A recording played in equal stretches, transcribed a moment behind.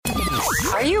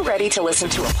Are you ready to listen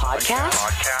to a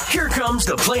podcast? Here comes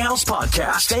the Playhouse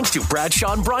Podcast, thanks to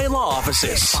Bradshaw and Bryan Law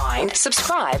Offices. Find,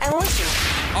 subscribe, and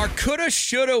listen. Our coulda,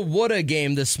 shoulda, woulda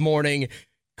game this morning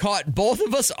caught both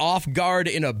of us off guard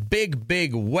in a big,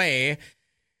 big way.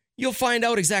 You'll find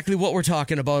out exactly what we're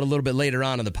talking about a little bit later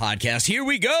on in the podcast. Here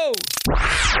we go.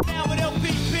 Can you help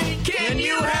me? Can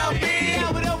you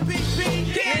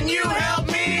help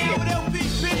me?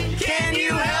 Can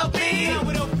you help me?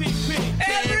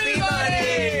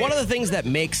 Everybody! One of the things that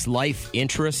makes life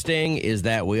interesting is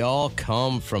that we all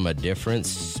come from a different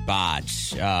spot,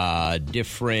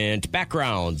 different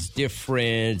backgrounds,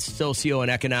 different socio and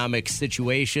economic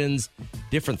situations,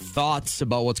 different thoughts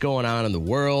about what's going on in the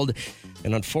world.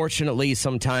 And unfortunately,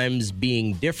 sometimes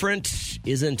being different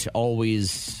isn't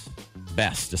always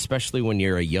best, especially when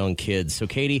you're a young kid. So,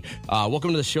 Katie,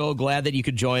 welcome to the show. Glad that you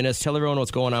could join us. Tell everyone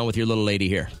what's going on with your little lady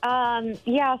here.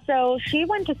 So she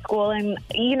went to school, and,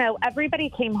 everybody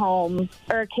came home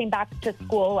or came back to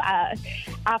school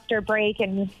after break,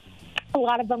 and a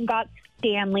lot of them got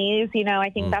Stanleys. I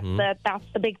think that's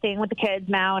the big thing with the kids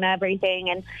now and everything.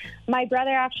 And my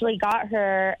brother actually got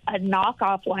her a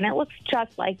knockoff one. It looks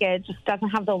just like it, just doesn't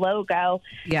have the logo.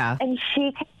 Yeah. And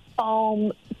she came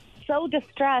home so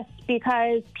distressed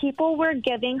because people were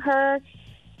giving her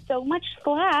so much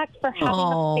slack for having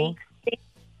a fake thing.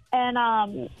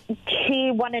 And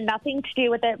she wanted nothing to do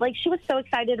with it. Like, she was so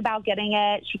excited about getting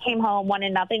it. She came home,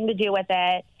 wanted nothing to do with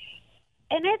it.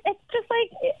 And it's just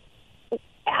like,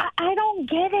 I don't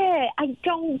get it. I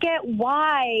don't get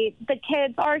why the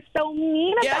kids are so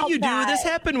mean about that. Yeah, you do. This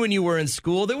happened when you were in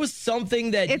school. There was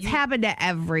something that... It's happened to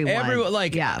everyone.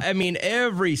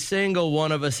 Every single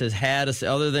one of us has had,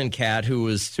 other than Kat, who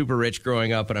was super rich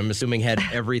growing up, and I'm assuming had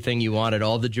everything you wanted,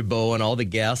 all the jabot and all the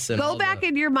guests. And go back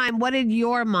in your mind. What did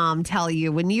your mom tell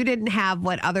you when you didn't have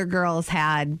what other girls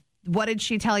had? What did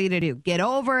she tell you to do? Get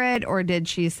over it? Or did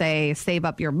she say, save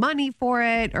up your money for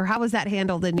it? Or how was that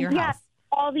handled in your house?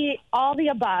 All the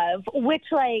above, which,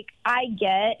 I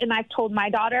get, and I've told my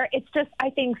daughter. It's just, I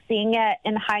think seeing it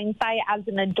in hindsight as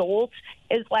an adult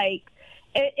is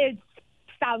it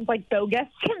sounds like bogus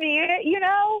to me,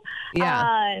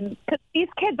 Yeah. Because these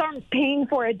kids aren't paying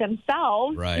for it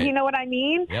themselves. Right. You know what I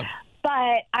mean? Yep.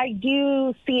 But I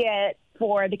do see it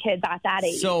for the kids at that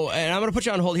age. So, and I'm going to put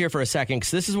you on hold here for a second,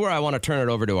 because this is where I want to turn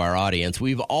it over to our audience.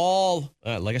 We've all,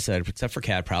 like I said, except for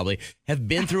Kat probably, have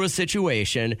been through a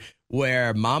situation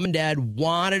where mom and dad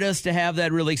wanted us to have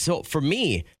that really. So for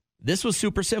me, this was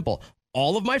super simple.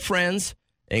 All of my friends,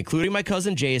 including my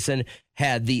cousin Jason,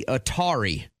 had the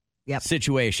Atari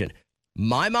situation.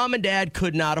 My mom and dad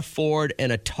could not afford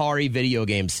an Atari video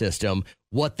game system.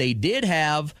 What they did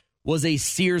have was a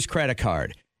Sears credit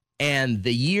card. And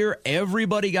the year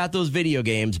everybody got those video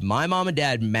games, my mom and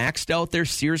dad maxed out their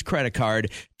Sears credit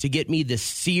card to get me the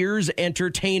Sears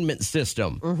Entertainment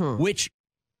System, which,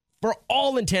 for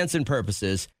all intents and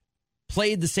purposes,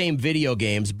 played the same video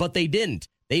games, but they didn't.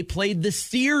 They played the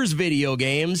Sears video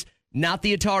games, not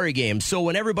the Atari games. So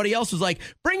when everybody else was like,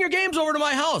 bring your games over to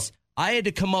my house, I had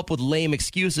to come up with lame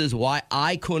excuses why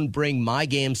I couldn't bring my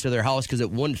games to their house because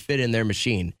it wouldn't fit in their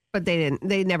machine. But they didn't.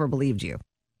 They never believed you.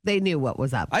 They knew what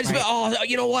was up. I just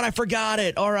you know what? I forgot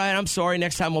it. All right, I'm sorry.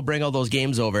 Next time we'll bring all those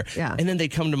games over. Yeah. And then they'd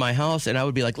come to my house, and I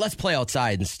would be like, let's play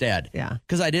outside instead. Yeah.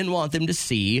 Because I didn't want them to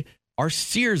see our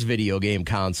Sears video game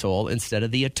console instead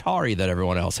of the Atari that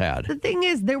everyone else had. The thing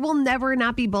is, there will never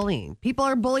not be bullying. People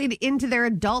are bullied into their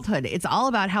adulthood. It's all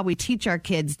about how we teach our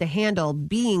kids to handle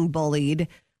being bullied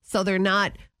so they're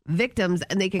not victims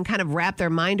and they can kind of wrap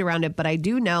their mind around it. But I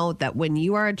do know that when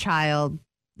you are a child,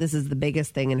 this is the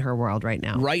biggest thing in her world right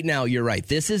now. Right now, you're right.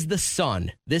 This is the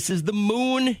sun. This is the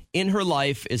moon in her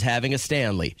life is having a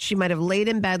Stanley. She might have laid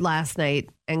in bed last night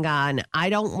and gone, I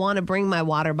don't want to bring my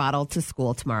water bottle to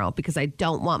school tomorrow because I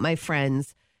don't want my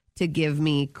friends to give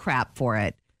me crap for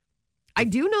it. I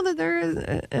do know that there is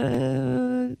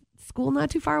a school not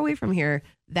too far away from here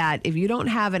that if you don't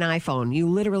have an iPhone, you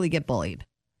literally get bullied.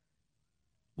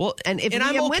 Well, and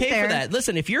I'm okay for that.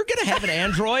 Listen, if you're going to have an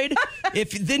Android,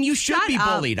 then you should be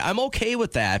bullied. I'm okay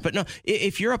with that. But no,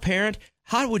 if you're a parent,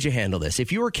 how would you handle this?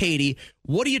 If you were Katie,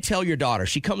 what do you tell your daughter?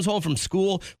 She comes home from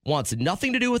school, wants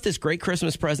nothing to do with this great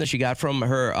Christmas present she got from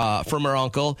her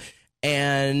uncle,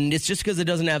 and it's just because it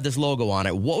doesn't have this logo on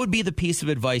it. What would be the piece of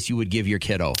advice you would give your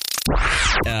kiddo?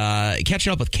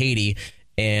 Catching up with Katie.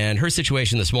 and her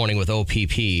situation this morning with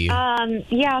OPP.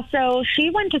 Yeah, so she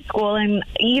went to school, and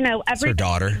It's her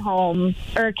daughter.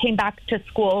 came back to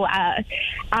school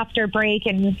after break,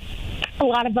 and a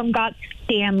lot of them got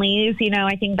Stanleys.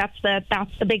 I think that's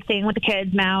the big thing with the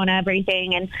kids now and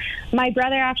everything. And my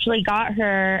brother actually got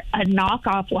her a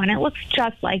knockoff one. It looks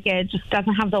just like it, just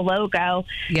doesn't have the logo.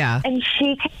 Yeah. And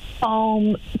she came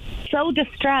home so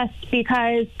distressed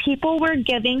because people were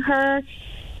giving her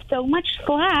so much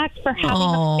slack for having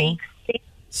a fake Stanley.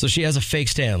 So she has a fake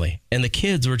Stanley, and the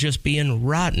kids were just being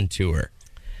rotten to her.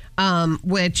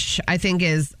 Which I think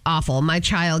is awful. My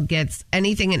child gets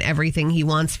anything and everything he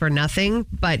wants for nothing,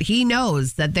 but he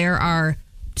knows that there are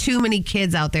too many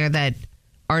kids out there that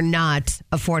are not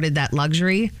afforded that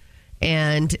luxury.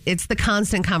 And it's the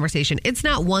constant conversation. It's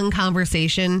not one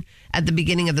conversation at the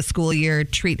beginning of the school year,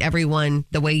 treat everyone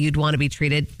the way you'd want to be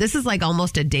treated. This is like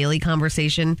almost a daily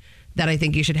conversation that I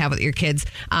think you should have with your kids.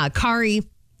 Kari,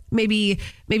 maybe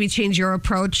change your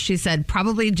approach. She said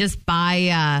probably just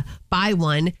buy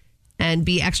one and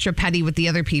be extra petty with the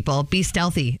other people. Be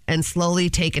stealthy and slowly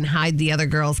take and hide the other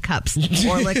girls' cups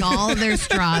or lick all of their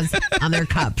straws on their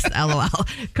cups. LOL.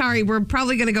 Kari, we're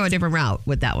probably going to go a different route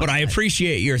with that one. But I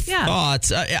appreciate your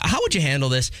thoughts. How would you handle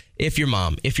this if your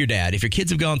mom, if your dad, if your kids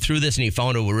have gone through this and you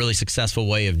found a really successful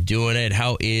way of doing it?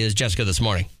 How is Jessica this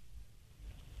morning?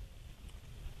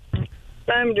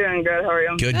 I'm doing good. How are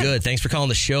you? Good. Thanks for calling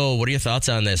the show. What are your thoughts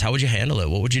on this? How would you handle it?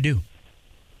 What would you do?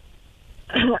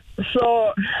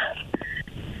 So,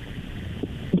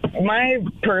 my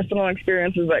personal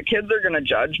experience is that kids are going to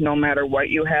judge no matter what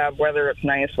you have, whether it's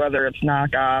nice, whether it's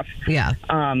knockoff. Yeah.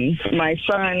 My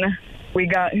son, we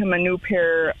got him a new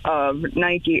pair of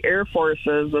Nike Air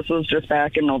Forces. This was just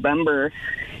back in November.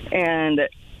 And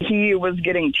he was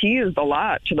getting teased a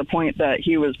lot to the point that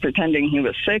he was pretending he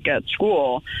was sick at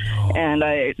school. And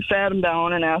I sat him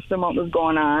down and asked him what was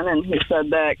going on. And he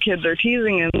said that kids are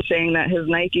teasing him, saying that his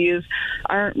Nikes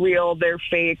aren't real. They're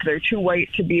fake. They're too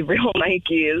white to be real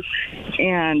Nikes.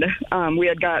 And we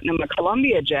had gotten him a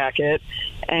Columbia jacket,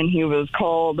 and he was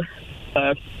called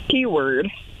a P-word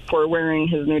for wearing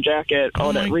his new jacket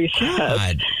out at recess.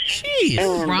 God. Jeez.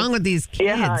 What's wrong with these kids?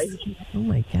 Yeah. Oh,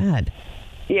 my God.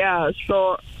 Yeah,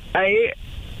 so I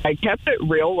kept it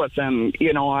real with him.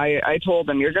 I told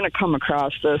him, you're going to come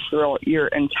across this throughout your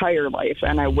entire life,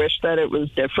 and I wish that it was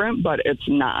different, but it's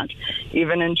not.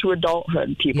 Even into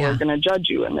adulthood, people are going to judge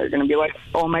you, and they're going to be like,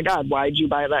 oh, my God, why'd you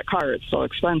buy that car? It's so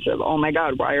expensive. Oh, my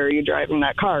God, why are you driving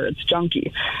that car? It's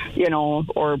junky,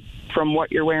 or from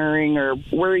what you're wearing or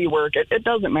where you work. It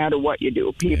doesn't matter what you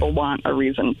do. People want a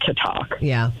reason to talk.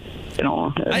 Yeah.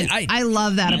 I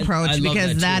love that approach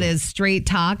because that is straight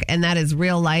talk and that is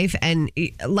real life. And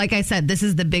like I said, this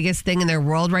is the biggest thing in their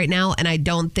world right now. And I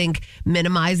don't think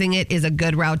minimizing it is a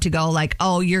good route to go, like,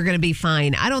 oh, you're going to be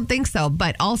fine. I don't think so.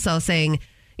 But also saying,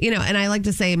 and I like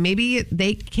to say maybe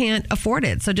they can't afford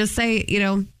it. So just say,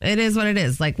 it is what it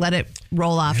is. Like, let it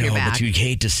roll off your back. But you'd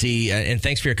hate to see, and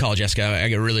thanks for your call, Jessica.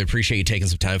 I really appreciate you taking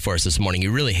some time for us this morning.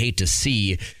 You really hate to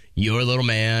see your little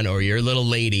man or your little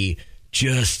lady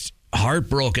just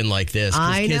heartbroken like this.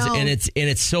 I know. And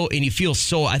it's so, and you feel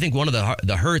so, I think one of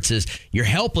the hurts is you're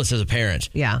helpless as a parent.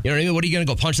 Yeah. You know what I mean? What are you going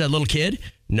to go punch that little kid?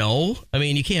 No. I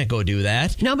mean, you can't go do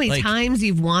that. You know how many times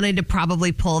you've wanted to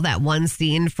probably pull that one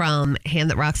scene from Hand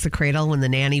That Rocks the Cradle when the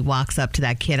nanny walks up to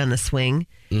that kid on the swing.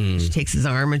 She takes his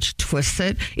arm and she twists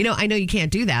it. I know you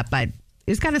can't do that, but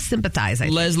you just got to sympathize.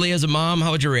 Leslie, as a mom,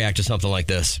 how would you react to something like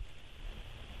this?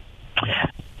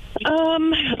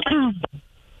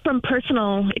 From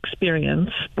personal experience,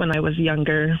 when I was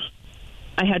younger,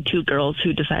 I had two girls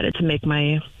who decided to make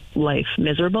my life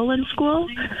miserable in school.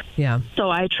 Yeah. So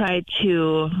I tried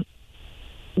to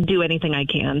do anything I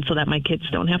can so that my kids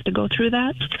don't have to go through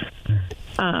that.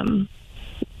 And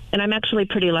I'm actually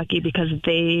pretty lucky because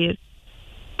they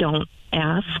don't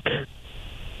ask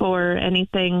for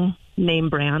anything name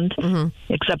brand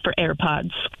except for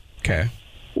AirPods. Okay.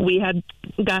 We had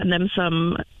gotten them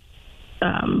some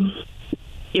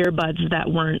earbuds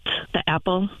that weren't the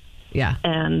Apple. Yeah.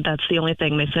 And that's the only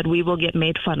thing. They said, we will get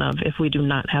made fun of if we do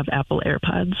not have Apple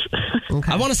AirPods. Okay.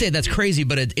 I want to say that's crazy,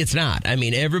 but it's not. I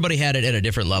mean, everybody had it at a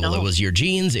different level. No. It was your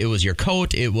jeans, it was your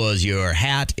coat, it was your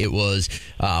hat, it was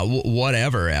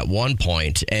whatever at one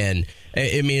point. And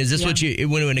I mean, is this what you,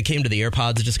 when it came to the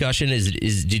AirPods discussion,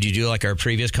 did you do like our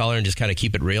previous caller and just kind of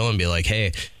keep it real and be like,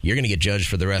 hey, you're going to get judged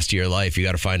for the rest of your life. You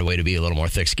got to find a way to be a little more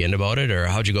thick-skinned about it? Or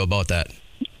how'd you go about that?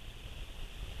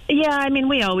 Yeah, I mean,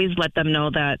 we always let them know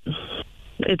that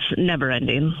it's never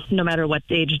ending. No matter what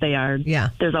age they are,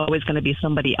 there's always going to be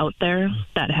somebody out there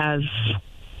that has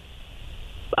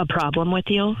a problem with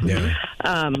you. Yeah.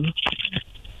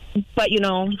 But,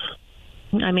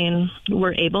 I mean,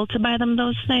 we're able to buy them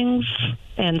those things,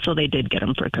 and so they did get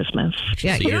them for Christmas.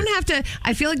 Yeah, you don't have to.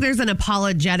 I feel like there's an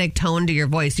apologetic tone to your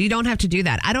voice. You don't have to do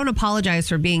that. I don't apologize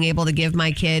for being able to give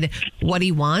my kid what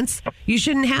he wants. You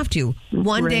shouldn't have to.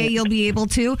 One day you'll be able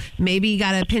to. Maybe you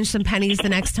got to pinch some pennies the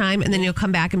next time, and then you'll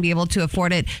come back and be able to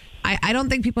afford it. I don't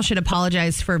think people should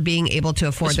apologize for being able to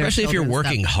afford their especially if you're children's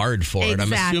working stuff. hard for it.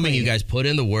 I'm assuming you guys put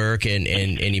in the work and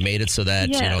you made it so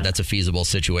that that's a feasible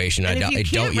situation. And if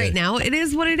you can't right now, it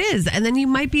is what it is, and then you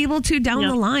might be able to down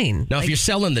the line. Now, if you're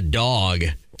selling the dog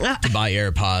to buy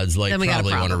AirPods,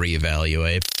 probably want to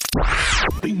reevaluate.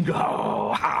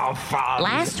 Bingo! How fun!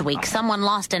 Last week, someone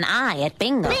lost an eye at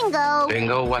bingo. Bingo!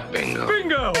 Bingo what bingo?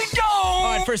 Bingo! Bingo!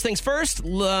 All right, first things first,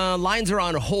 lines are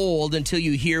on hold until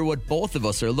you hear what both of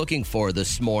us are looking for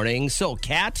this morning. So,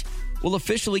 Kat will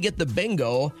officially get the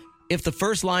bingo if the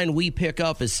first line we pick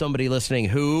up is somebody listening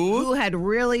who had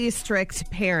really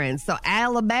strict parents. So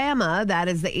Alabama, that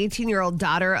is the 18-year-old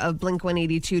daughter of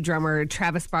Blink-182 drummer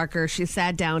Travis Barker. She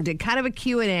sat down, did kind of a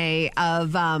Q&A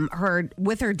of her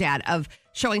with her dad of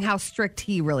showing how strict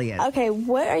he really is. Okay,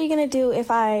 what are you going to do if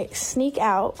I sneak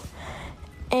out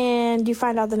and you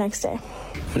find out the next day?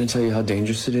 I'm going to tell you how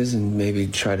dangerous it is and maybe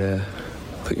try to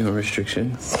put you on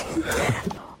restrictions.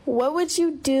 What would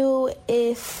you do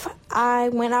if I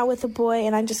went out with a boy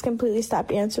and I just completely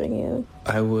stopped answering you?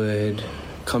 I would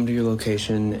come to your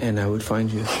location and I would find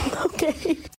you.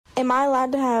 Okay. Am I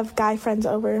allowed to have guy friends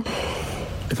over?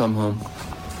 If I'm home.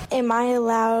 Am I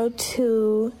allowed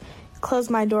to close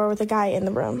my door with a guy in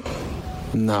the room?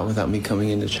 Not without me coming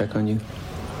in to check on you.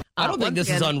 I don't think this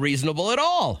is unreasonable at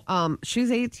all.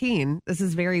 She's 18. This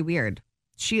is very weird.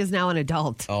 She is now an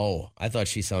adult. Oh, I thought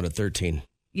she sounded 13.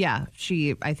 Yeah,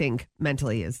 she, I think,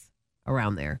 mentally is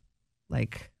around there.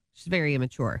 Like, she's very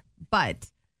immature, but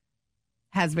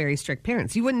has very strict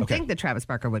parents. You wouldn't think that Travis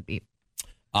Barker would be.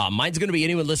 Mine's going to be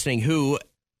anyone listening who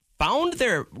found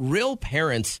their real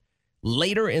parents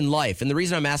later in life. And the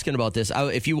reason I'm asking about this,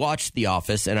 if you watched The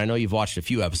Office, and I know you've watched a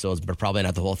few episodes, but probably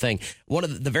not the whole thing, one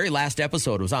of the very last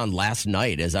episode was on last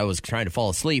night as I was trying to fall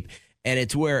asleep. And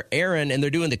it's where Aaron, and they're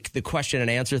doing the question and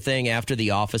answer thing after The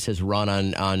Office has run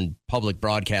on public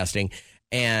broadcasting.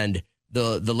 And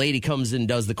the lady comes and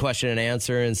does the question and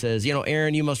answer and says,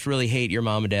 Aaron, you must really hate your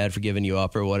mom and dad for giving you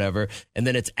up or whatever. And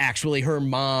then it's actually her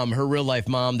mom, her real life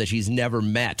mom that she's never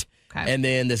met. Okay. And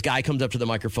then this guy comes up to the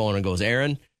microphone and goes,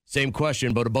 Aaron, same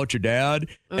question, but about your dad.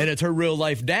 And it's her real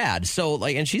life dad. So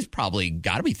and she's probably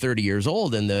got to be 30 years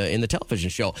old in the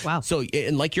television show. Wow. So,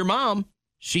 and like your mom,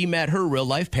 she met her real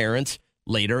life parents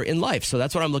later in life. So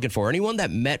that's what I'm looking for. Anyone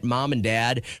that met mom and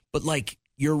dad, but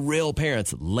your real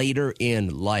parents later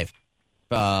in life.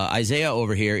 Isaiah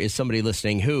over here is somebody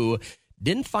listening who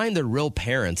didn't find their real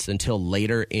parents until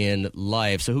later in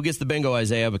life. So who gets the bingo,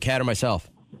 Isaiah? But Kat or myself?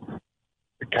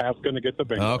 The Kat's going to get the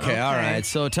bingo. Okay, all right.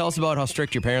 So tell us about how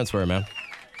strict your parents were, man.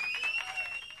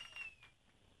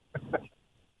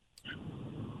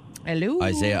 Hello?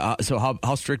 Isaiah, so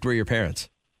how strict were your parents?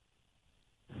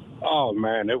 Oh,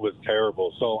 man, it was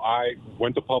terrible. So I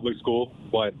went to public school,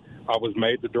 but I was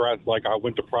made to dress like I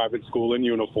went to private school in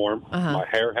uniform. Uh-huh. My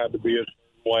hair had to be a certain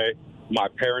way. My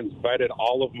parents vetted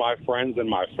all of my friends and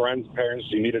my friends' parents.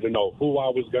 She needed to know who I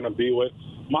was going to be with.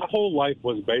 My whole life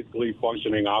was basically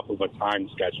functioning off of a time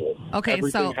schedule. Okay,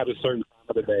 everything had a certain time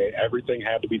of the day. Everything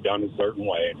had to be done a certain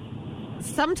way.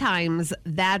 Sometimes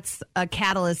that's a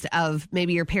catalyst of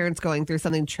maybe your parents going through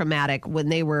something traumatic when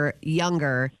they were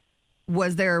younger.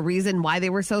 Was there a reason why they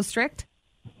were so strict?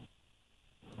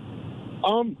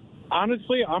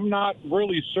 Honestly, I'm not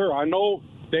really sure. I know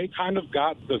they kind of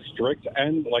got the strict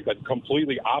end, like a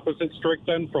completely opposite strict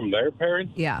end from their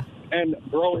parents. Yeah. And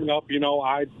growing up,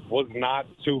 I was not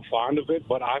too fond of it,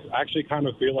 but I actually kind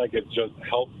of feel like it just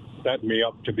helped set me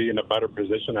up to be in a better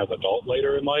position as an adult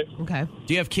later in life. Okay.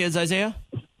 Do you have kids, Isaiah?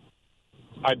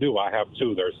 I do. I have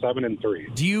two. They're 7 and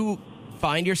 3. Do you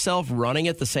find yourself running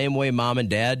it the same way mom and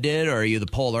dad did, or are you the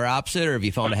polar opposite, or have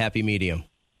you found a happy medium?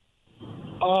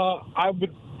 I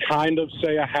would kind of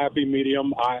say a happy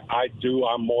medium. I do.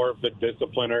 I'm more of the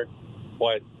discipliner,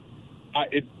 but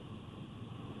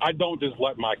I don't just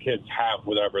let my kids have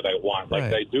whatever they want.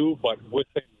 They do, but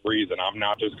within reason. I'm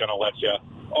not just going to let you,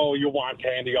 you want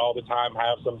candy all the time,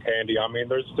 have some candy. I mean,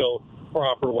 there's still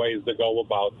proper ways to go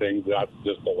about things. That's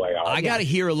just the way I got to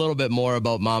hear a little bit more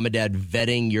about mom and dad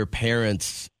vetting your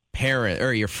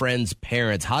your friend's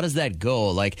parents. How does that go?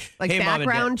 Like hey,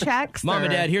 background checks? Mom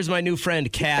and dad, here's my new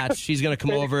friend Kat. She's going to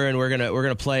come over and we're going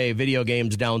to play video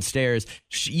games downstairs.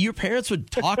 Your parents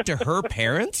would talk to her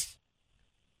parents?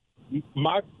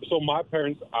 My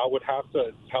parents, I would have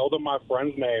to tell them my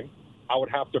friend's name. I would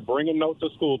have to bring a note to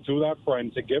school to that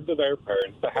friend to give to their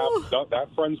parents, to have that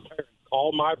friend's parents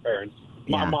call my parents.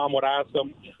 My mom would ask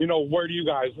them, where do you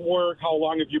guys work? How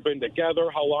long have you been together?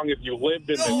 How long have you lived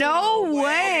in this? No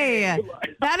way.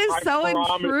 That is so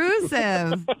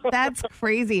intrusive. That's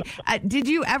crazy. Did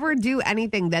you ever do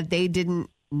anything that they didn't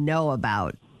know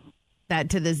about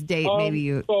that to this date maybe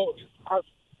you... So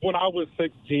when I was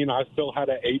 16, I still had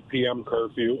an 8 p.m.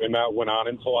 curfew, and that went on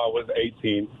until I was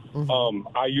 18.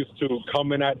 Mm-hmm. I used to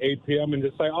come in at 8 p.m. and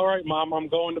just say, all right, Mom, I'm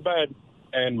going to bed.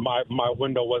 And my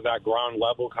window was at ground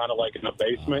level, kind of like in the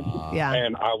basement.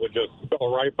 And I would just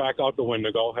go right back out the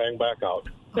window, go hang back out.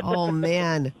 Oh,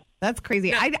 man. That's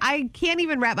crazy. I can't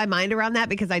even wrap my mind around that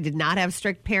because I did not have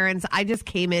strict parents. I just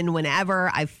came in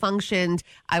whenever I functioned.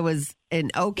 I was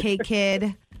an okay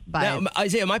kid. But now,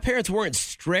 Isaiah, my parents weren't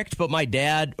strict, but my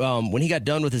dad, when he got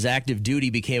done with his active duty,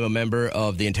 became a member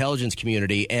of the intelligence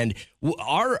community. And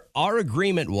our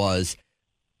agreement was,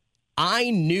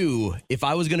 I knew if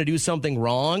I was going to do something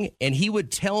wrong, and he would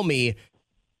tell me,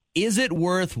 is it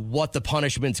worth what the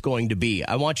punishment's going to be?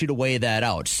 I want you to weigh that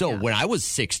out. So when I was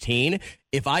 16,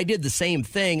 if I did the same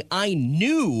thing, I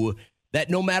knew that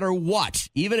no matter what,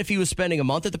 even if he was spending a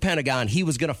month at the Pentagon, he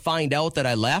was going to find out that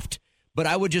I left. But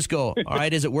I would just go, all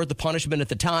right, is it worth the punishment at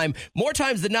the time? More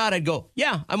times than not, I'd go,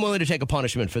 yeah, I'm willing to take a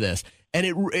punishment for this.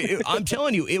 And I'm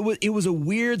telling you, it was a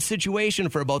weird situation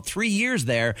for about 3 years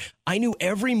there. I knew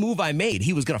every move I made,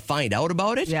 he was going to find out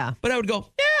about it. Yeah. But I would go,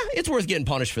 yeah, it's worth getting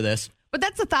punished for this. But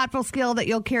that's a thoughtful skill that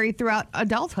you'll carry throughout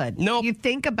adulthood. Nope. You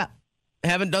think about...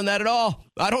 Haven't done that at all.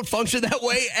 I don't function that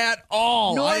way at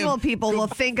all. Normal people will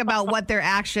think about what their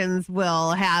actions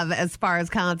will have as far as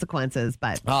consequences.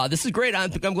 But this is great.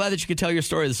 I'm glad that you could tell your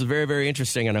story. This is very, very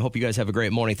interesting, and I hope you guys have a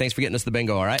great morning. Thanks for getting us the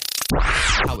bingo, all right?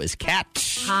 How is Kat?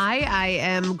 Hi, I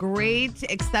am great,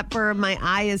 except for my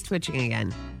eye is twitching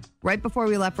again. Right before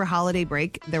we left for holiday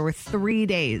break, there were 3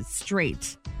 days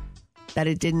straight that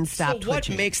it didn't stop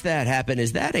twitching. What makes that happen?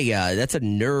 Is that that's a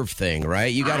nerve thing, right?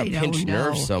 You got a pinched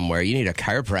nerve somewhere. You need a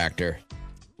chiropractor.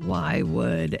 Why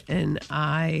would an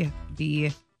eye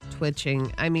be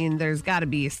twitching? I mean, there's got to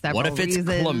be several reasons. What if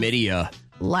it's chlamydia?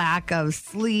 Lack of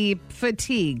sleep,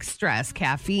 fatigue, stress,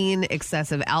 caffeine,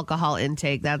 excessive alcohol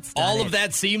intake. That's all of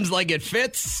that seems like it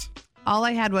fits. All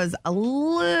I had was a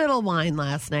little wine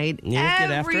last night.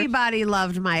 Everybody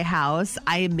loved my house.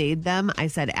 I made them. I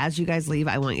said, as you guys leave,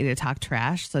 I want you to talk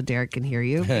trash so Derek can hear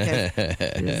you.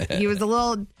 Because he was a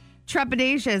little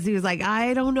trepidatious. He was like,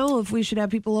 I don't know if we should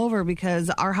have people over because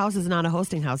our house is not a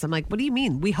hosting house. I'm like, what do you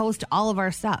mean? We host all of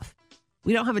our stuff.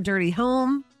 We don't have a dirty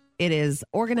home. It is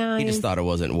organized. He just thought it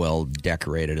wasn't well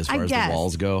decorated as far as the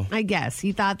walls go. I guess.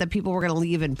 He thought that people were going to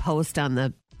leave and post on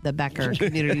the Becker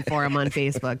Community Forum on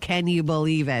Facebook. Can you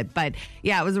believe it? But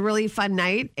yeah, it was a really fun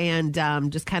night and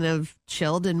just kind of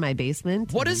chilled in my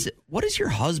basement. What does your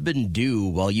husband do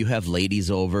while you have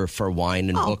ladies over for wine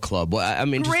and book club? Well,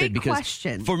 I'm interested because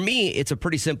question. For me, it's a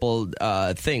pretty simple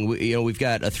thing. We've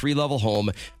got a 3-level home.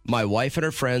 My wife and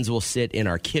her friends will sit in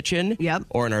our kitchen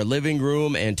or in our living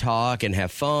room and talk and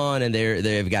have fun. And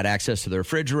they've got access to the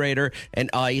refrigerator and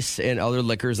ice and other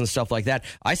liquors and stuff like that.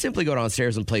 I simply go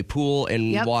downstairs and play pool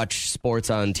and watch sports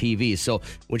on TV. So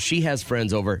when she has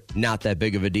friends over, not that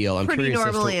big of a deal. I'm pretty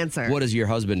curious normal as to answer. What does your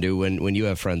husband do when you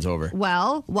have friends over?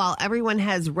 Well, while everyone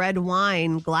has red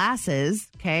wine glasses,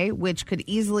 which could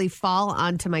easily fall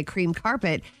onto my cream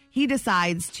carpet, he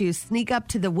decides to sneak up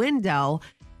to the window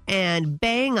and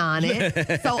bang on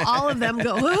it. So all of them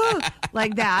go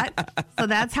like that. So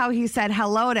that's how he said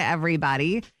hello to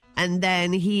everybody. And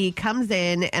then he comes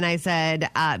in and I said,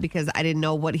 because I didn't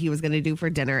know what he was going to do for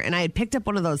dinner. And I had picked up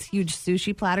one of those huge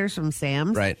sushi platters from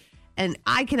Sam's. Right. And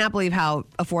I cannot believe how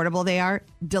affordable they are.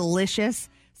 Delicious.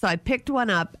 So I picked one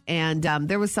up and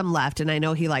there was some left and I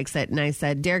know he likes it. And I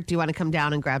said, Derek, do you want to come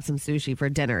down and grab some sushi for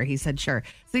dinner? He said, sure.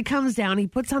 So he comes down, he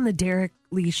puts on the Derek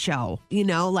Lee show,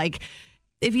 like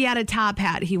if he had a top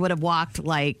hat, he would have walked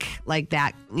like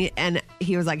that. And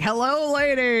he was like, hello,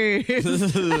 lady.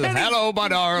 Hello, my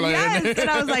darling. Yes. And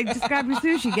I was like, just grab your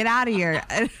sushi, get out of here.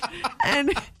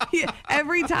 And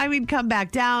every time he'd come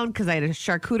back down, because I had a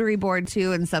charcuterie board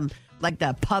too and some like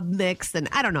the pub mix. And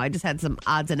I don't know, I just had some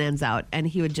odds and ends out. And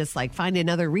he would just like find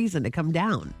another reason to come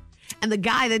down. And the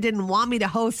guy that didn't want me to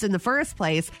host in the first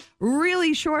place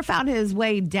really sure found his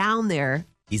way down there.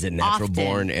 He's a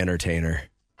natural-born entertainer.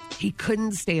 He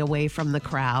couldn't stay away from the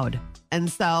crowd. And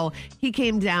so he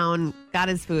came down, got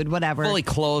his food, whatever. Fully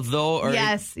clothed, though? Or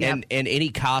yes. And any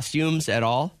costumes at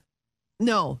all?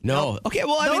 No. Okay,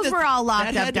 well, I mean, those were all locked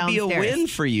up that had to downstairs. be a win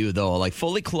for you, though. Like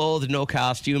fully clothed, no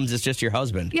costumes. It's just your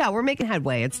husband. Yeah, we're making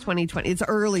headway. It's 2020. It's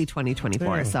early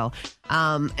 2024. Yeah. So,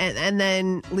 and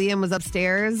then Liam was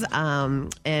upstairs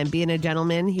and being a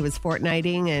gentleman, he was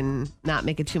fortnighting and not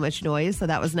making too much noise. So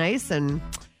that was nice. And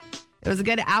it was a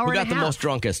good hour Who got and a the half. most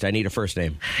drunkest? I need a first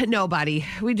name. Nobody.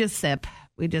 We just sip.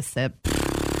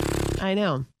 I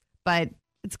know. But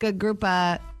it's a good group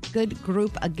of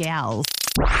gals.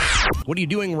 What are you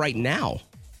doing right now?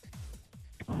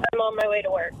 I'm on my way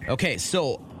to work. Okay,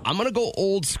 so I'm going to go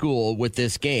old school with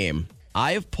this game.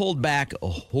 I have pulled back a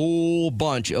whole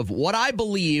bunch of what I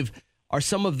believe are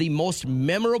some of the most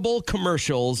memorable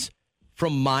commercials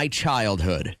from my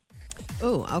childhood.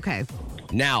 Oh, okay.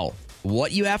 Now,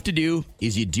 what you have to do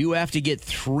is you do have to get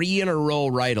 3 in a row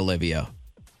right, Olivia.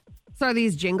 So are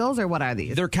these jingles or what are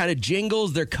these? They're kind of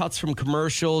jingles. They're cuts from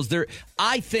commercials.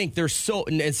 I think they're so,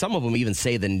 and some of them even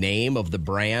say the name of the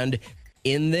brand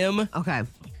in them. Okay.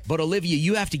 But Olivia,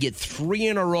 you have to get 3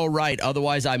 in a row right.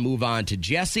 Otherwise, I move on to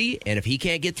Jesse. And if he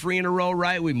can't get 3 in a row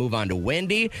right, we move on to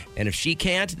Wendy. And if she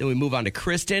can't, then we move on to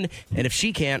Kristen. And if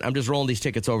she can't, I'm just rolling these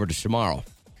tickets over to tomorrow.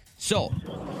 So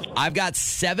I've got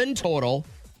 7 total.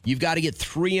 You've got to get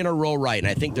 3 in a row right. And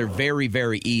I think they're very,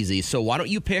 very easy. So why don't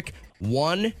you pick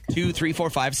 1, 2, 3, 4,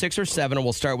 5, 6, or 7, and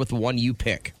we'll start with the one you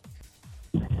pick.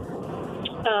 2.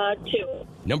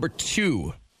 Number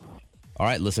 2. All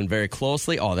right, listen very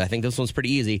closely. Oh, I think this one's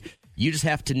pretty easy. You just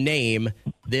have to name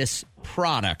this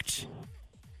product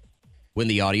when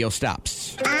the audio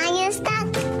stops. I am stuck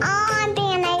on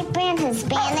Band-Aid brand, his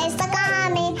Band-Aid stuck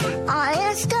on me. I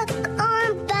am stuck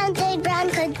on Band-Aid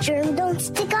brand, cause germ don't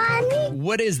stick on me.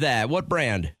 What is that? What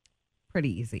brand? Pretty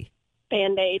easy.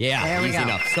 Band-Aid. Yeah, there we easy go.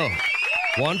 enough. So,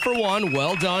 1 for 1.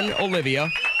 Well done, Olivia.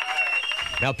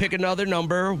 Now pick another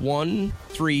number. 1,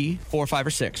 3, 4, 5, or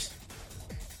 6.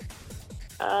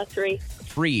 3.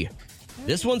 3.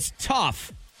 This one's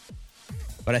tough,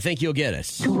 but I think you'll get it.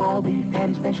 To all beef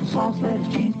patty, special sauce,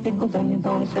 lettuce, cheese, pickles, onions,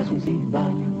 on sesame seeds,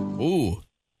 onion. Ooh.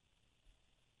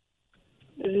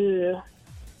 Ugh.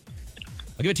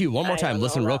 I'll give it to you one more time.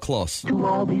 Listen real close. To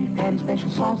all beef patty, special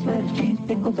sauce, lettuce, cheese,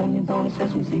 pickles, onions, on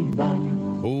sesame seeds,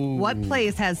 onion. Ooh. What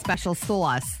place has special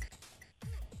sauce?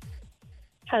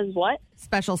 Has what?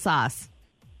 Special sauce.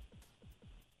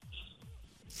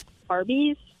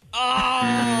 Arby's? Oh,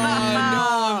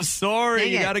 no, I'm sorry.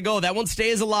 Dang You it. got to go. That one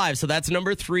stays alive. So that's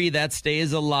number 3. That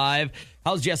stays alive.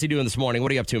 How's Jesse doing this morning?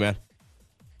 What are you up to, man?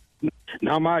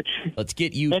 Not much. Let's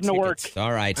get you Heading to work. tickets.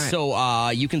 All right.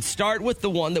 So you can start with the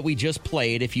one that we just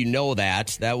played if you know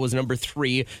that. That was number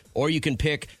 3. Or you can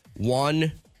pick 1,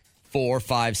 4,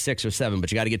 5, 6, or 7.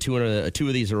 But you got to get 2 of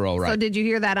these in a row, right? So did you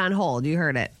hear that on hold? You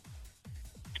heard it.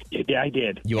 Yeah, I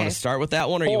did. You want to start with that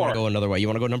one, or you want to go another way? You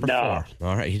want to go number 4?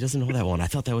 All right. He doesn't know that one. I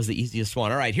thought that was the easiest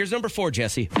one. All right. Here's number 4,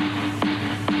 Jesse. Who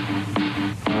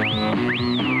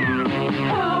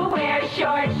wears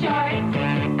short shorts?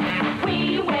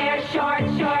 We wear short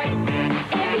shorts.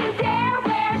 If you dare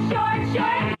wear short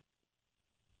shorts.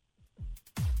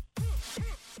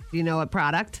 Do you know what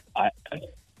product?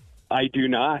 I do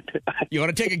not. You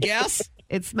want to take a guess?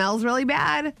 It smells really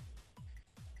bad.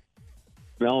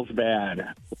 Smells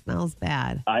bad. Smells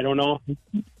bad. I don't know.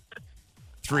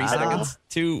 3 seconds.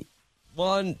 2,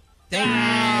 1.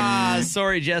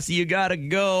 Sorry, Jesse. You got to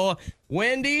go.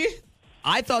 Wendy,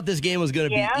 I thought this game was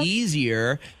going to be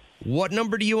easier. What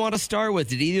number do you want to start with?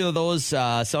 Did either of those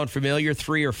sound familiar,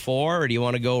 3 or 4? Or do you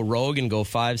want to go rogue and go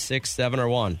 5, 6, 7, or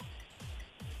 1?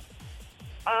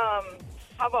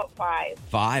 How about 5?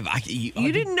 5.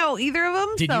 You didn't know either of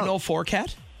them? Did you know 4,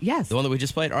 Cat? Yes. The one that we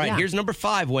just played? All right, Yeah. here's number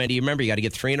 5, Wendy. Remember, you got to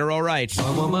get 3 in a row right.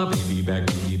 I want my baby back,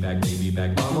 baby back, baby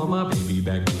back. I want my baby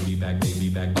back, baby back, baby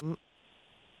back.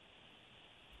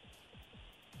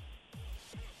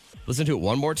 Listen to it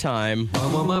one more time.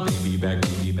 I want my baby back,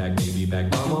 baby back, baby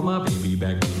back. I want my baby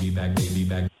back, baby back, baby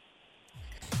back.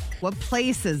 What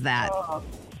place is that?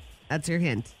 That's your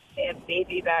hint. They have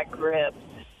baby back ribs.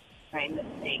 Trying to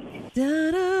think.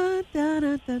 Da, da, da,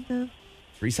 da, da, da.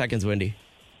 3 seconds, Wendy.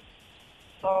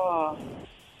 Oh.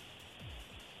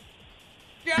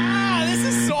 Yeah, this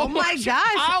is so Oh my much.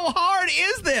 gosh. How hard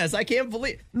is this? I can't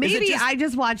believe. Is it Maybe just- I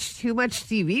just watched too much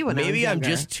TV when I was Maybe I'm younger.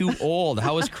 just too old.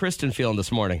 How is Kristen feeling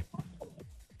this morning?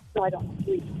 I don't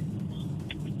sleep.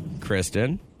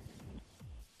 Kristen?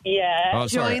 Yeah. Oh,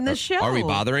 sorry. Join the show. Are we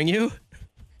bothering you?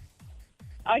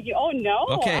 No.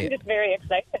 Okay. I'm just very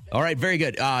excited. All right, very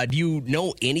good. Do you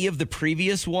know any of the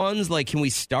previous ones? Like, can we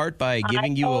start by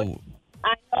giving you a...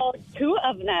 I know 2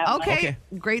 of them. Okay.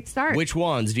 Great start. Which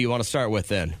ones do you want to start with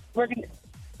then? We're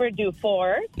gonna do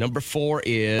 4. Number 4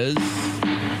 is...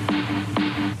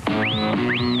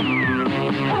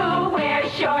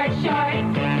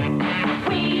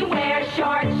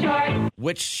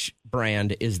 Which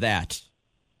brand is that?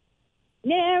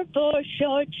 Nair for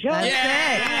short, short.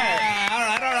 That's All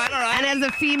right. And as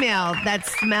a female, that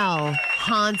smell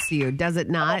haunts you, does it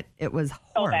not? It was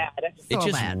horrible. It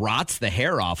just rots the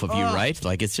hair off of you, right?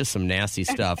 Like it's just some nasty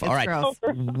stuff. All right. gross.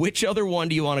 Which other one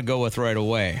do you want to go with right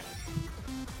away?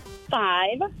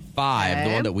 5. 5, the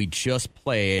Okay. one that we just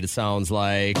played, sounds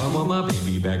like. Mama,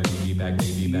 baby back, baby back,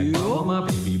 baby back. Mama,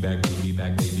 baby back, baby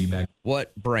back, baby back.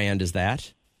 What brand is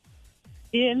that?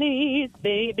 Billy's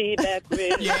baby back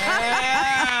ribs.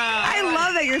 I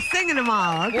love that you're singing them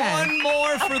all. Okay. One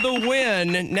more for the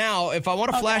win. Now, if I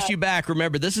want to flash you back,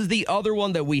 remember, this is the other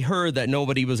one that we heard that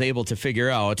nobody was able to figure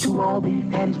out.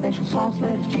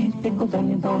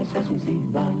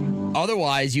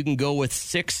 Otherwise, you can go with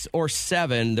 6 or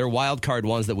 7. They're wild card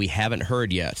ones that we haven't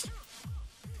heard yet.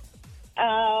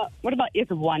 What about, is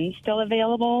 1 still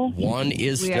available? 1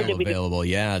 is still available.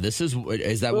 Yeah,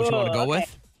 is that what you want to go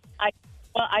with?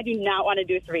 I do not want to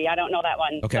do 3. I don't know that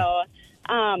one. Okay. So,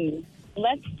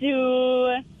 let's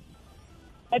do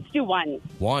 1.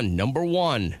 1, number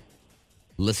 1.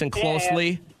 Listen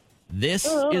closely. This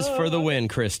is for the win,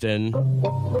 Kristen.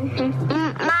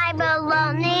 My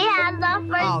baloney has a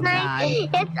first name.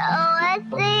 It's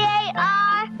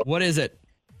O-S-C-A-R. What is it?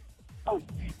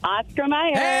 Oscar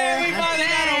Mayer. Hey, we finally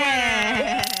got a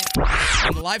winner.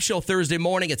 On the live show Thursday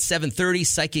morning at 7:30,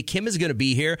 Psychic Kim is going to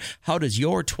be here. How does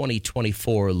your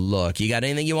 2024 look? You got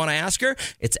anything you want to ask her?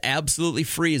 It's absolutely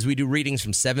free as we do readings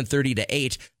from 7:30 to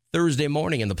 8 Thursday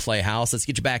morning in the Playhouse. Let's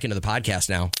get you back into the podcast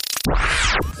now.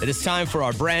 It is time for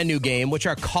our brand new game, which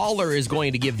our caller is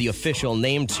going to give the official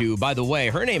name to. By the way,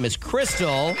 her name is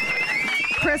Crystal.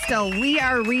 Crystal, we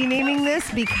are renaming this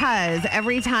because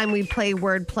every time we play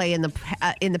wordplay in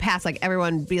the past, like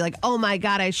everyone would be like, "Oh my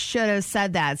God, I should have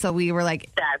said that." So we were like,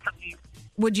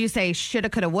 "Would you say shoulda,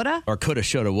 coulda, woulda?" Or coulda,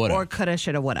 shoulda, woulda. Or coulda,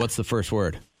 shoulda, woulda. What's the first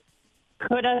word?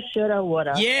 Coulda, shoulda,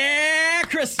 woulda. Yeah,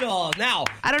 Crystal. Now,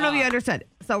 I don't know if you understood.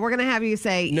 So we're gonna have you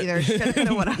say either shoulda,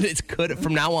 coulda, woulda. It's coulda.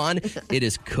 From now on, it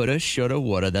is coulda, shoulda,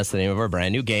 woulda. That's the name of our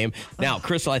brand new game. Now,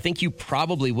 Crystal, I think you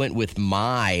probably went with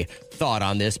my thought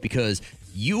on this because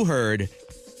you heard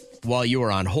while you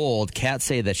were on hold, Kat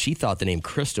say that she thought the name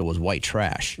Crystal was white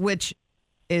trash. Which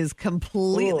is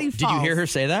completely false. Did you hear her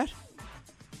say that?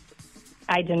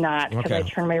 I did not because Okay. I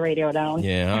turned my radio down.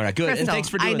 Yeah, all right, good. Crystal, and thanks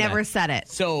for doing I that. never said it.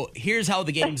 So here's how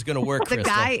the game's going to work, The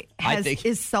Crystal. guy I think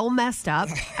is so messed up.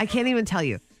 I can't even tell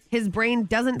you. His brain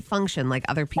doesn't function like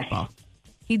other people.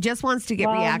 He just wants to get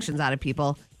reactions out of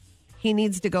people. He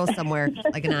needs to go somewhere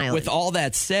like an island. With all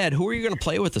that said, who are you going to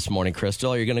play with this morning,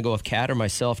 Crystal? Are you going to go with Kat or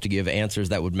myself to give answers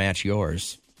that would match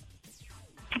yours?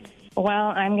 Well,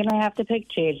 I'm going to have to pick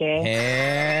JJ.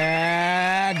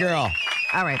 Yeah, girl.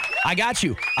 All right. I got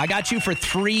you. I got you for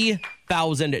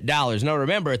 $3,000. Now,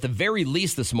 remember, at the very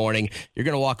least this morning, you're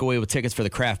going to walk away with tickets for the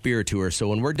craft beer tour. So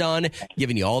when we're done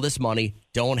giving you all this money,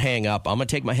 don't hang up. I'm going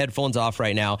to take my headphones off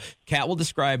right now. Kat will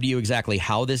describe to you exactly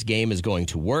how this game is going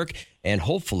to work. And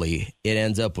hopefully it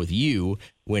ends up with you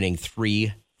winning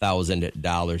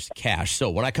 $3,000 cash. So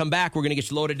when I come back, we're going to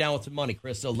get you loaded down with some money,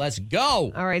 Crystal. Let's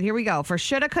go. All right, here we go. For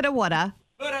shoulda, coulda, woulda,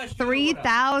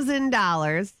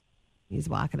 $3,000. He's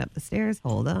walking up the stairs.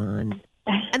 Hold on.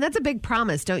 And that's a big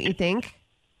promise, don't you think?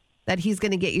 That he's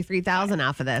going to get you $3,000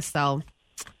 off of this. So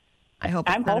I hope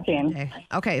it's I'm not a bad hoping. day.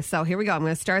 Okay, so here we go. I'm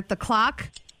going to start the clock.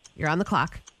 You're on the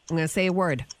clock. I'm going to say a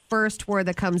word. First word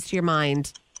that comes to your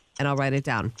mind, and I'll write it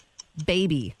down.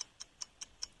 Baby.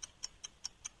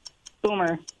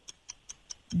 Boomer.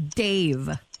 Dave.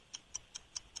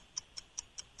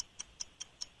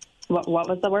 What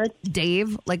was the word?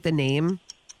 Dave, like the name.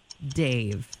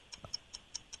 Dave.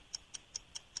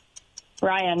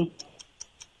 Ryan.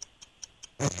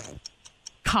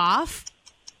 Cough.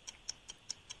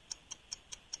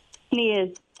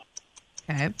 Sneeze.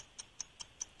 Okay.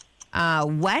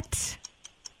 Wet.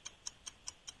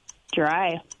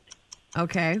 Dry.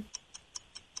 Okay.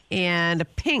 And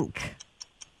pink.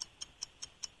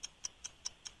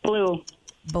 Blue.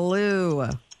 Blue.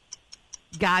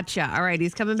 Gotcha. All right,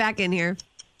 he's coming back in here.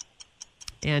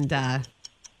 And I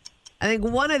think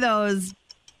one of those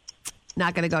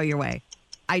not going to go your way.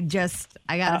 I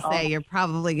got to say, you're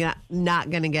probably not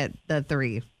going to get the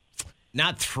 3.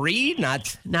 Not 3? Not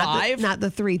 5? Not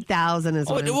the 3,000 is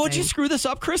what I'm would you saying. screw this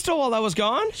up, Crystal, while I was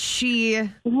gone?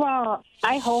 Well,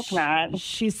 I hope not.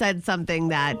 She said something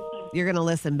that you're going to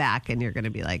listen back and you're going to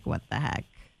be like, what the heck?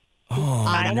 Oh,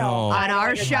 I know. On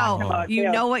our show.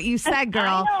 You know what you said,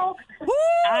 girl.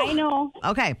 I know.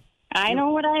 Okay. I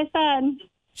know what I said.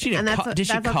 She didn't. Did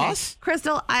she that's okay. cuss?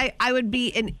 Crystal, I would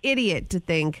be an idiot to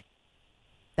think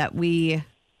that we.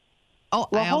 Oh,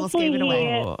 Well, I almost gave it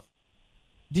away.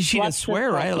 Did she just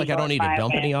swear, right? Like, I don't need to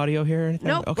dump any audio here or anything?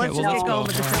 Nope. Okay, Let's well, just let's get go. going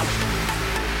with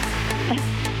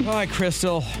the All right,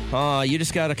 Crystal. You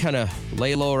just got to kind of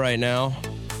lay low right now.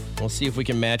 We'll see if we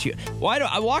can match you.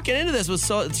 Walking into this with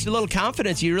it's a little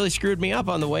confidence. You really screwed me up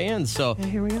on the way in. So,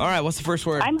 here we go. All right, what's the first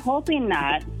word? I'm hoping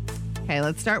not. Okay,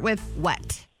 let's start with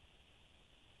wet.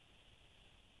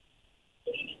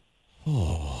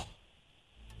 Oh.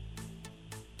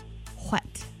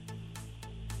 Wet.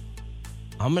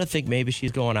 I'm going to think maybe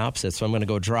she's going opposite, so I'm going to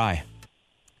go dry.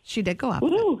 She did go up.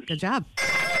 Good job.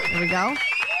 There we go.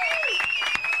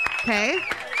 Okay.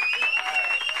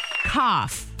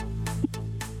 Cough.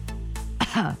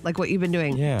 Like what you've been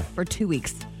doing for 2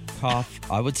 weeks. Cough.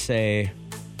 I would say,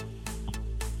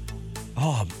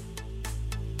 cough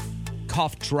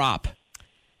drop.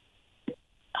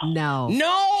 No.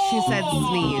 No! She said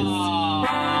sneeze.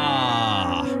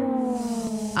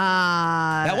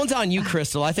 That one's on you,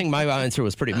 Crystal. I think my answer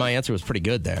was pretty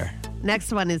good there.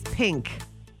 Next one is pink.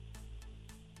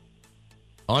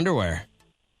 Underwear.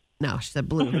 No, she said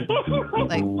blue.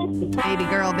 Like baby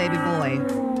girl, baby boy.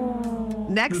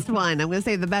 Next one, I'm going to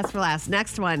save the best for last.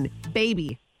 Next one,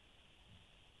 baby.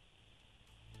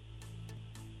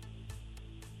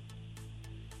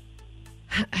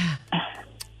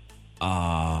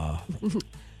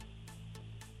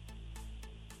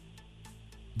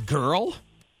 Girl?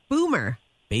 Boomer.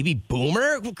 Baby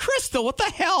boomer? Crystal, what the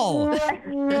hell?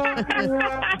 You're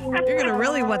going to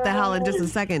really what the hell in just a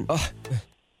second.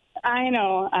 I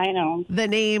know. The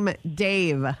name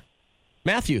Dave.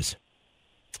 Matthews.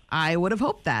 I would have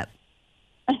hoped that.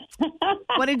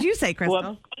 What did you say,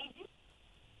 Crystal?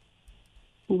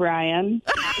 Brian.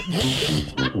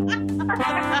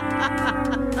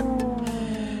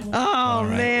 Oh,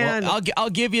 man. Well, I'll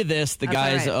give you this. The That's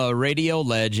guy's all right. a radio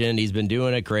legend. He's been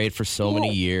doing it great for so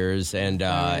many years, and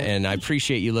I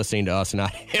appreciate you listening to us,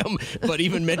 not him, but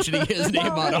even mentioning his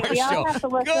name on our We all show. have to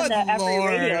listen Good to every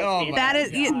Lord. radio Oh,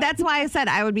 station. my That's why I said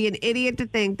I would be an idiot to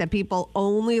think that people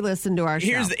only listen to our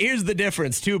show. Here's the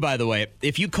difference, too, by the way.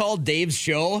 If you called Dave's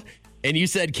show and you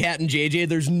said Cat and JJ,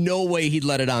 there's no way he'd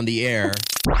let it on the air.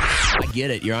 I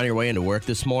get it. You're on your way into work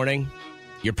this morning.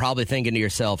 You're probably thinking to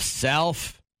yourself,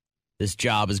 this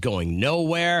job is going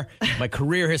nowhere. My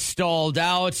career has stalled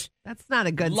out. That's not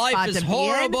a good Life spot is to be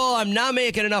horrible. in. I'm not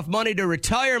making enough money to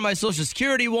retire. My Social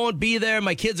Security won't be there.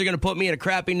 My kids are going to put me in a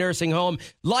crappy nursing home.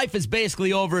 Life is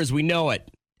basically over as we know it.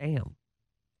 Damn.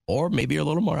 Or maybe you're a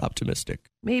little more optimistic.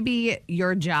 Maybe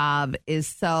your job is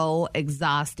so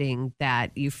exhausting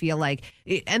that you feel like,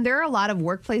 and there are a lot of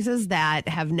workplaces that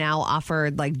have now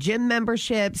offered like gym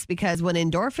memberships because when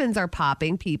endorphins are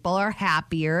popping, people are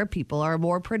happier, people are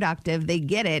more productive. They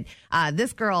get it.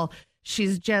 This girl,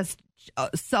 she's just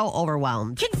so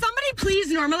overwhelmed. Can somebody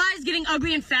please normalize getting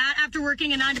ugly and fat after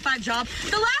working a 9-to-5 job?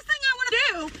 The last thing I want to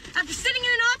do after sitting in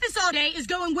an office all day is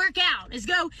go and work out, is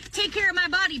go take care of my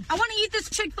body. I want to eat this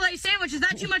Chick-fil-A sandwich. Is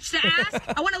that too much to ask?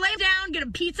 I want to lay down, get a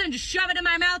pizza, and just shove it in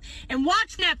my mouth and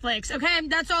watch Netflix, okay?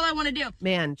 That's all I want to do.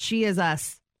 Man, she is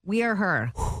us. We are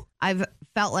her. I've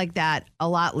felt like that a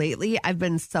lot lately. I've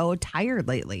been so tired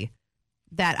lately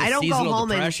that I don't go home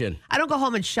depression. I don't go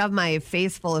home and shove my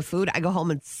face full of food. I go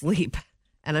home and sleep.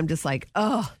 And I'm just like,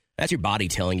 oh. That's your body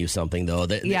telling you something, though.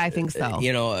 Yeah, I think so.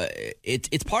 You know,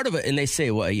 it's part of it. And they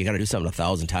say, well, you got to do something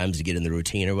 1,000 times to get in the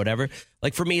routine or whatever.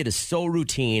 Like for me, it is so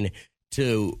routine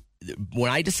to, when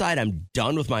I decide I'm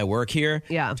done with my work here,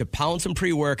 to pound some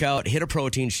pre-workout, hit a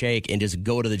protein shake, and just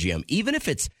go to the gym. Even if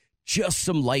it's just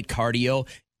some light cardio,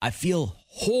 I feel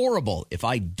horrible if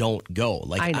I don't go.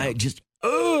 Like I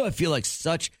feel like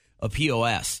such a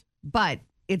POS. But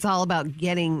it's all about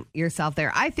getting yourself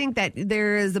there. I think that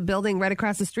there is a building right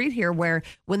across the street here where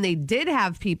when they did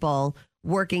have people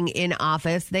working in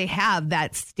office, they have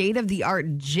that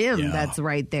state-of-the-art gym that's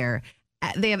right there.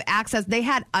 They have access. They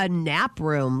had a nap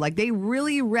room. Like they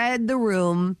really read the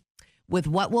room with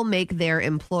what will make their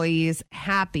employees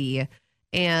happy.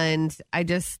 And I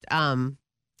just, I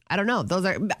don't know.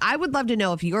 I would love to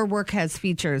know if your work has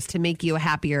features to make you a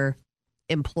happier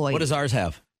employee. What does ours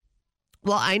have?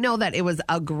 Well, I know that it was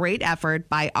a great effort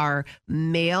by our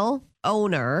male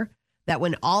owner that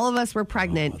when all of us were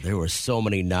pregnant. There were so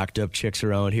many knocked up chicks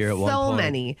around here at one point. So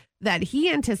many that he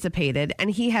anticipated,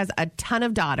 and he has a ton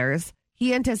of daughters.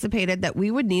 He anticipated that we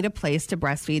would need a place to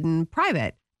breastfeed in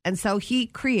private. And so he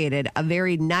created a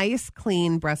very nice,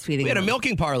 clean breastfeeding We had a room.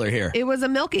 milking parlor here. It was a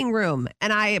milking room.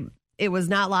 And it was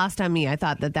not lost on me. I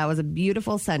thought that was a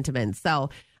beautiful sentiment. So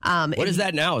what is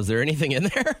that now? Is there anything in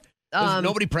there? There's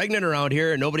nobody pregnant around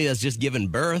here, and nobody that's just given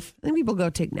birth. I think people go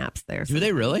take naps there. Do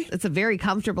they really? It's a very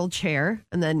comfortable chair,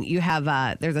 and then you have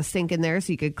there's a sink in there,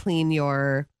 so you could clean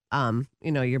your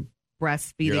your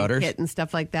breastfeeding kit and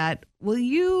stuff like that. Will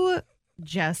you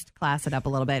just class it up a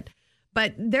little bit?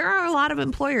 But there are a lot of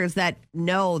employers that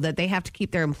know that they have to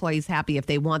keep their employees happy if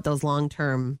they want those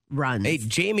long-term runs. Hey,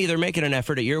 Jamie, they're making an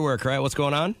effort at your work, right? What's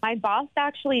going on? My boss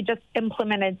actually just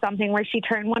implemented something where she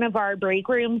turned one of our break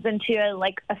rooms into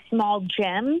a small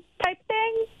gym type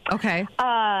thing. Okay.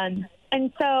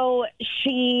 And so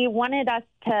she wanted us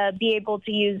to be able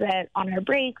to use it on our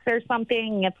breaks or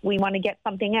something if we want to get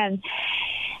something in.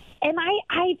 And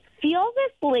I feel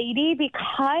this lady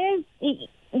because,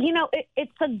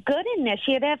 it's a good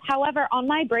initiative. However, on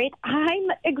my break, I'm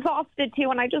exhausted too,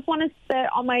 and I just want to sit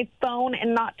on my phone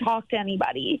and not talk to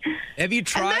anybody. Have you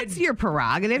tried? And that's your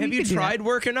prerogative. Have you tried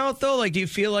working out, though? Like, do you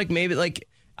feel like maybe, like,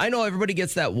 I know everybody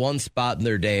gets that one spot in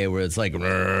their day where it's like,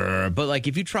 but like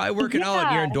if you try working out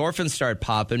and your endorphins start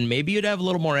popping, maybe you'd have a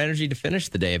little more energy to finish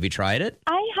the day. Have you tried it?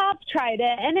 I have tried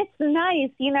it, and it's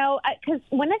nice, because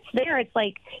when it's there, it's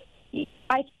like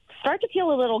I start to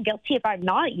feel a little guilty if I'm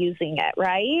not using it,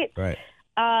 right? Right.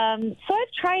 So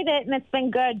I've tried it, and it's been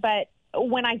good, but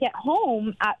when I get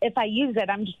home, if I use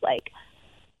it, I'm just like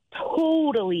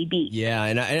totally beat. Yeah,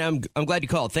 and I'm glad you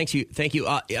called. Thank you.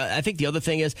 I think the other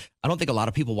thing is I don't think a lot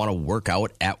of people want to work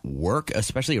out at work,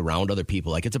 especially around other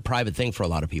people. Like, it's a private thing for a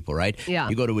lot of people, right? Yeah.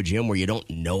 You go to a gym where you don't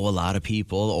know a lot of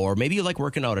people, or maybe you like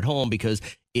working out at home because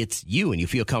it's you and you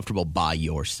feel comfortable by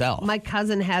yourself. My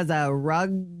cousin has a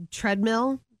rug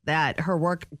treadmill that her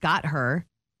work got her.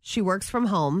 She works from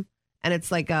home, and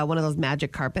it's like one of those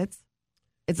magic carpets.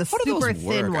 It's a super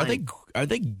thin one. Are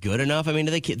they good enough? I mean,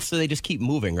 so they just keep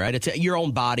moving, right? It's your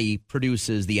own body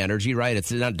produces the energy, right?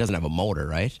 It doesn't have a motor,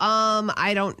 right?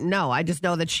 I don't know. I just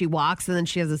know that she walks, and then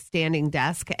she has a standing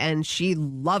desk, and she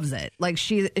loves it. Like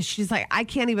she's like, I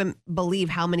can't even believe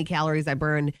how many calories I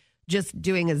burn just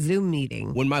doing a Zoom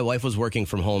meeting. When my wife was working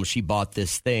from home, she bought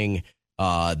this thing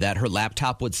that her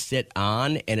laptop would sit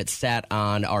on, and it sat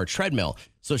on our treadmill.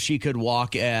 So she could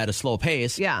walk at a slow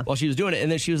pace while she was doing it.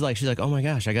 And then she's like, oh my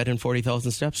gosh, I got in 40,000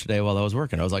 steps today while I was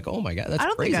working. I was like, oh my God, that's crazy. I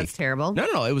don't think that's terrible.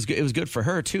 No, it was good for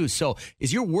her too. So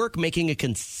is your work making a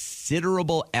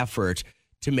considerable effort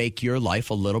to make your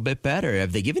life a little bit better?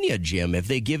 Have they given you a gym? Have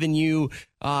they given you,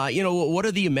 what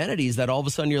are the amenities that all of a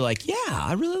sudden you're like, yeah,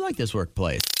 I really like this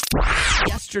workplace?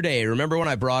 Yesterday, remember when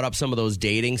I brought up some of those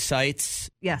dating sites?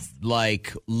 Yes.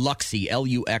 Like Luxy,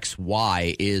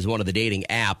 Luxy is one of the dating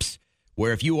apps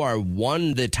where if you are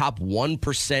the top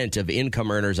 1% of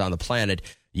income earners on the planet,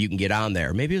 you can get on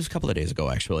there. Maybe it was a couple of days ago,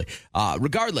 actually.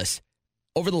 Regardless,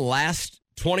 over the last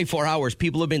 24 hours,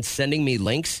 people have been sending me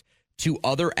links to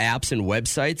other apps and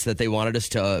websites that they wanted us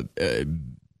to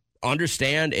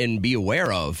understand and be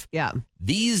aware of. Yeah.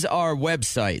 These are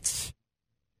websites.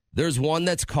 There's one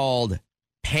that's called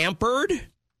Pampered.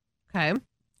 Okay.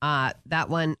 That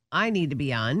one I need to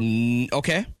be on.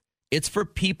 Okay. It's for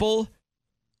people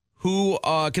who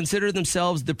consider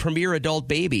themselves the premier adult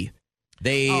baby.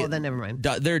 Then never mind.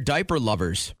 They're diaper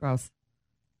lovers. Gross.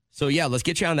 So, yeah, let's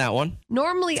get you on that one.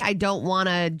 Normally, I don't want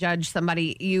to judge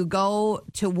somebody. You go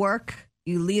to work,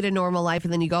 you lead a normal life,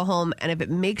 and then you go home. And if it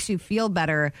makes you feel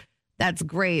better, that's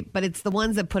great. But it's the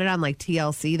ones that put it on like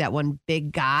TLC, that one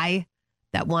big guy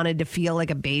that wanted to feel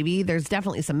like a baby. There's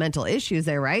definitely some mental issues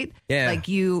there, right? Yeah. Like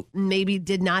you maybe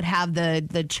did not have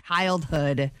the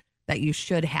childhood that you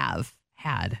should have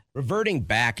had. Reverting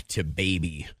back to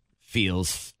baby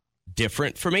feels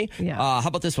different for me. Yeah. How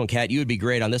about this one, Kat? You would be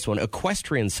great on this one.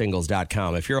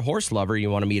 EquestrianSingles.com. If you're a horse lover,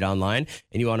 you want to meet online,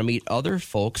 and you want to meet other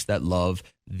folks that love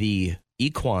the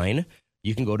equine,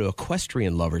 you can go to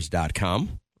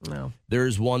EquestrianLovers.com. No.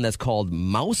 There's one that's called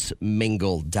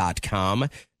MouseMingle.com.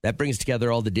 That brings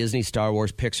together all the Disney, Star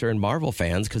Wars, Pixar, and Marvel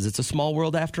fans because it's a small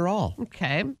world after all.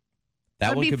 Okay. That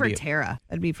would one be could for be Tara.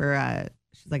 That'd be for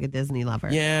she's like a Disney lover.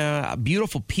 Yeah.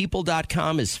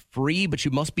 BeautifulPeople.com is free, but you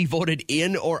must be voted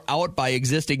in or out by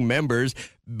existing members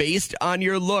based on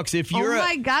your looks. If you're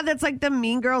my God, that's like the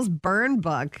Mean Girls burn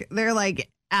book. They're like,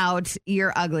 out,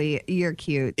 you're ugly, you're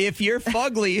cute. If you're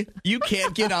fugly, you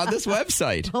can't get on this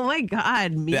website. Oh my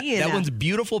God, mean. That one's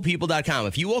BeautifulPeople.com.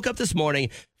 If you woke up this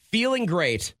morning feeling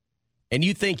great and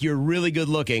you think you're really good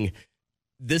looking,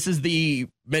 this is the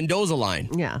Mendoza line.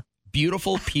 Yeah.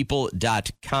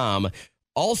 BeautifulPeople.com.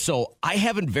 Also, I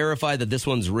haven't verified that this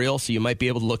one's real, so you might be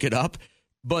able to look it up.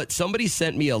 But somebody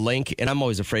sent me a link, and I'm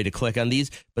always afraid to click on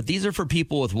these, but these are for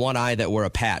people with one eye that wear a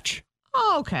patch.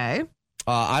 Oh, okay.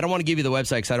 I don't want to give you the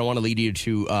website because I don't want to lead you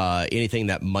to anything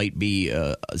that might be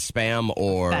spam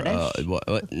or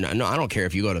no, I don't care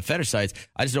if you go to fetish sites.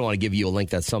 I just don't want to give you a link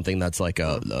that's something that's like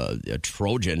a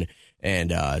Trojan.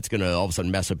 and it's going to all of a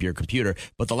sudden mess up your computer.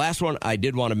 But the last one I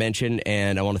did want to mention,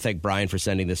 and I want to thank Brian for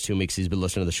sending this to me because he's been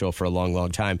listening to the show for a long, long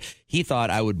time. He thought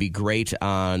I would be great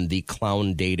on the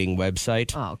clown dating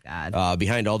website. Oh, God.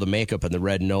 Behind all the makeup and the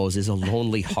red nose is a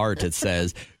lonely heart, it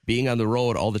says. Being on the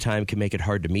road all the time can make it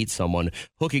hard to meet someone.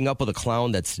 Hooking up with a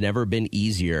clown that's never been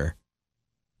easier.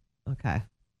 Okay.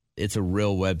 It's a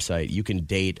real website. You can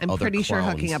date other clowns. I'm pretty sure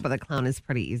hooking up with a clown is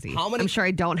pretty easy. I'm sure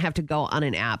I don't have to go on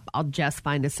an app. I'll just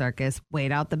find a circus,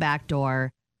 wait out the back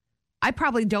door. I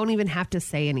probably don't even have to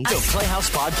say anything. The Playhouse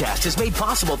Podcast is made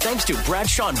possible thanks to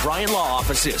Bradshaw and Bryan Law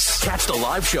Offices. Catch the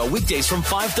live show weekdays from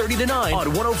 5:30 to 9 on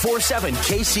 104.7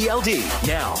 KCLD.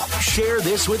 Now, share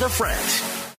this with a friend.